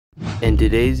In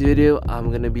today's video, I'm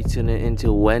gonna be tuning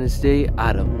into Wednesday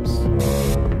Addams.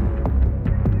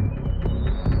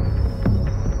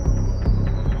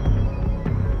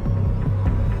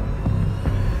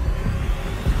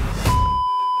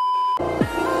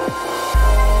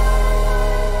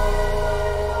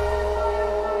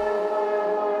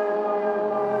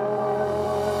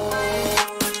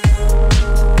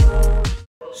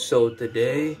 So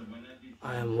today,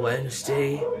 I am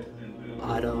Wednesday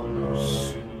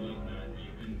Addams.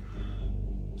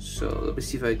 So let me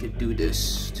see if I can do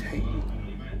this.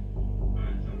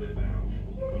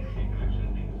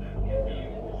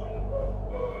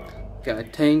 Okay, I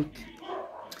think.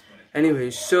 Anyway,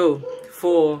 so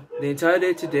for the entire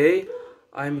day today,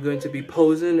 I'm going to be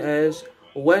posing as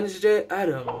Wednesday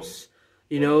Addams.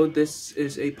 You know, this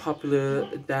is a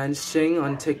popular dance thing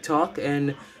on TikTok,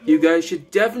 and you guys should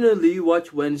definitely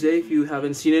watch Wednesday if you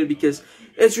haven't seen it, because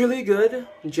it's really good.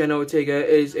 Jenna Ortega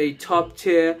is a top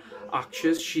tier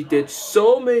actress. She did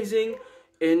so amazing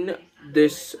in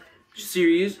this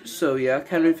series. So yeah,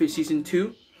 can't wait for season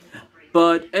 2.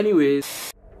 But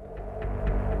anyways,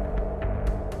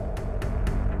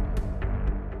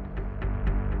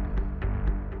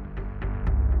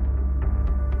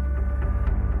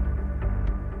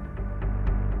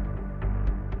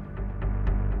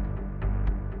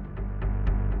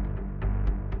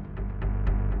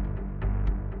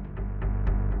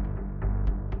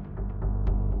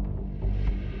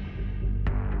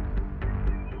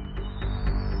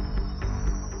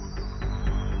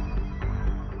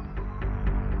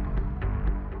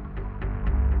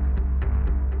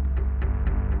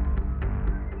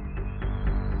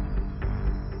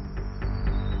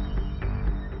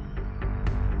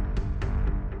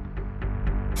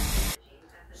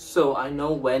 so I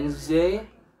know Wednesday,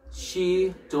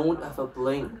 she don't have a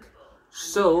blink.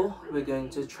 So we're going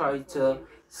to try to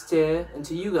stare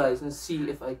into you guys and see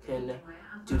if I can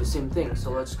do the same thing.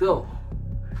 So let's go.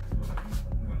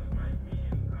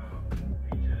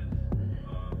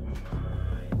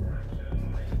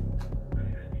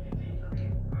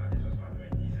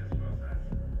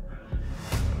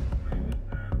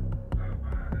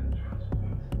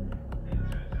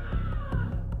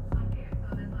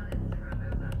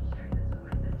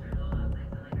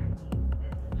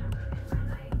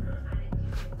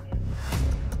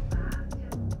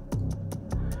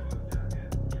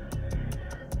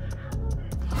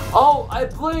 Oh, I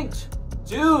blinked!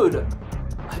 Dude!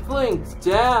 I blinked,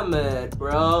 damn it,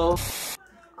 bro.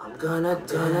 I'm gonna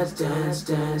dance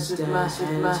with my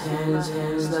hands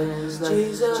like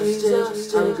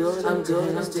Jesus. I'm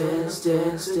gonna dance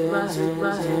with my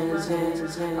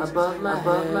hands above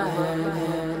my head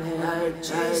like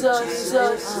Jesus.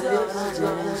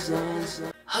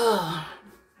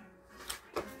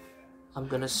 I'm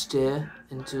gonna stare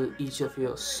into each of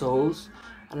your souls,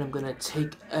 and I'm gonna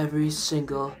take every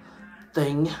single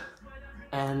thing.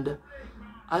 And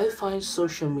I find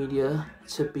social media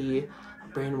to be a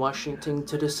brainwashing thing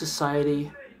to the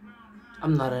society.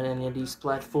 I'm not on any of these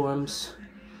platforms.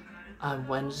 I'm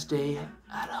Wednesday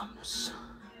Addams.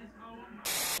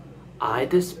 I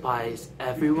despise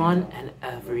everyone and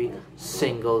every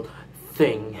single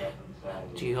thing.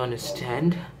 Do you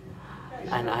understand?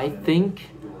 And I think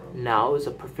now is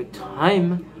a perfect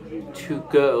time to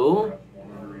go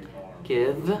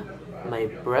give my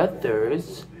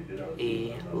brothers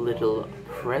a little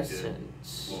present.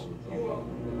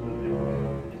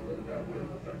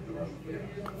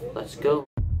 Let's go.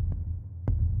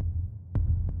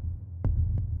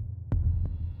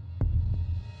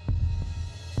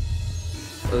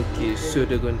 Okay, so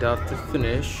they're going to have to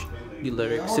finish the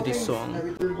lyrics to this song.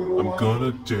 I'm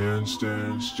gonna dance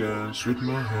with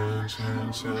my hands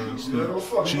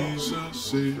like Jesus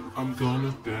say. I'm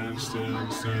gonna dance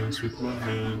with my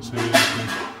hands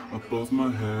above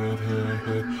my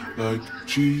head like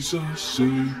Jesus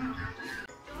say.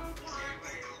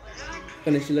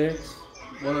 Finish the lyrics?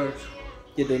 Words.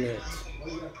 You don't know it.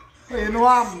 Hey, you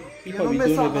know You probably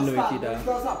don't even know it either.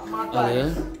 Oh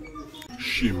yeah?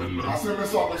 Shaming me. That's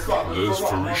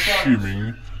for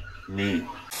shaming me.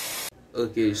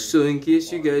 Okay, so in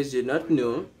case you guys did not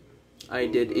know, I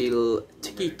did a little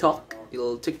TikTok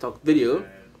video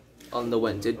on the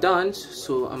Wednesday dance.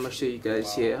 So I'm gonna show you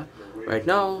guys here right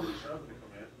now.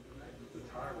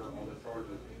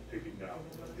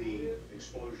 The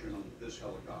explosion on this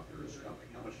helicopter is coming.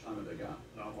 How much time have they got?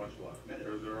 Not much left.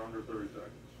 They're under 30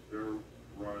 seconds. They're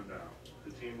running down.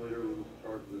 The team leader who's in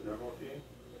charge of the demo team,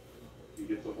 he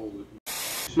gets a hold of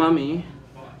it. Mommy,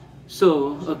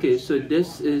 so okay, so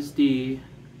this is the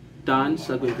dance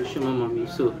I'm going to show my mommy.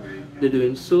 So they're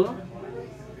doing so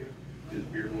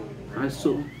and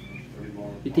so.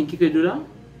 You think you could do that?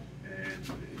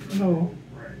 No.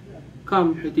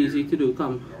 Come, it's easy to do,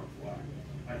 come.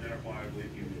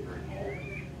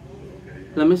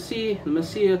 Let me see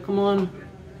you, come on.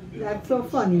 That's so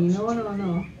funny.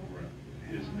 No.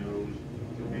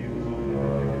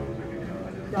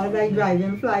 That's like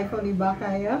driving fly from the back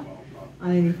of you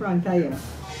and in the front of you.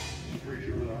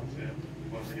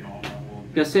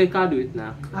 Just say you can't do it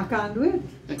now. I can't do it.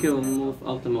 Okay, we'll move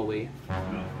out of my way.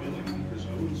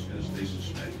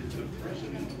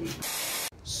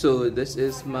 So this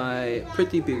is my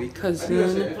pretty baby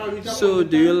cousin. So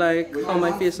do you like how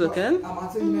my face looking?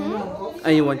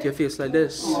 And you want your face like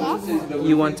this?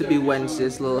 You want to be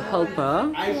Wednesday's little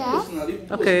helper?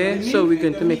 Okay, so we're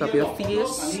going to make up your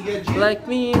face like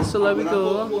me. So let me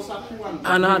go.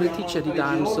 I know how to teach her the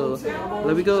dance, so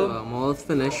let me go. So I'm all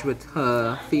finished with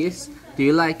her face. Do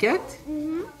you like it?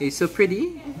 It's so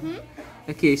pretty.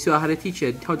 Okay, so I had to teach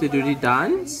you how to do the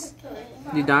dance.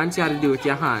 The dance you have to do with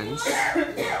your hands.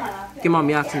 Okay,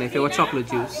 mommy asking if you want chocolate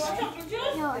juice.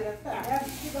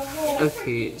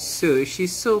 Okay, so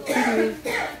she's so pretty.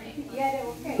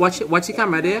 Watch the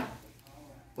camera there.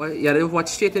 Yeah, watch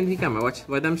straight into the camera. Watch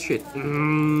them straight.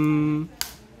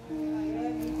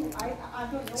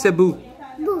 Say boo.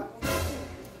 Boo.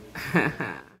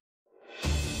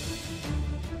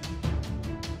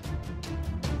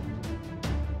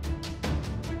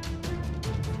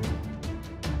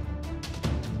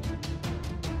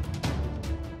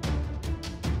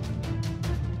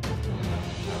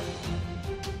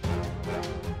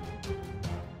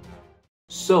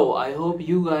 So I hope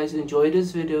you guys enjoyed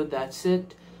this video. That's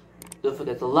it. Don't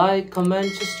forget to like,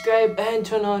 comment, subscribe, and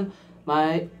turn on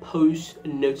my post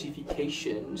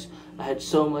notifications. I had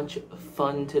so much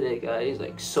fun today, guys.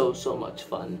 Like so much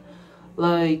fun.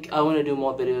 Like I want to do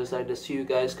more videos like this for you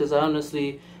guys because I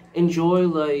honestly enjoy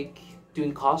like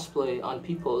doing cosplay on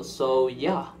people. So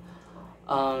yeah,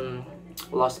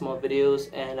 lots more videos,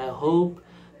 and I hope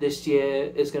this year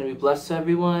is gonna be blessed to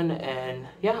everyone. And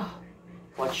yeah,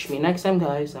 watch me next time,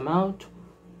 guys. I'm out.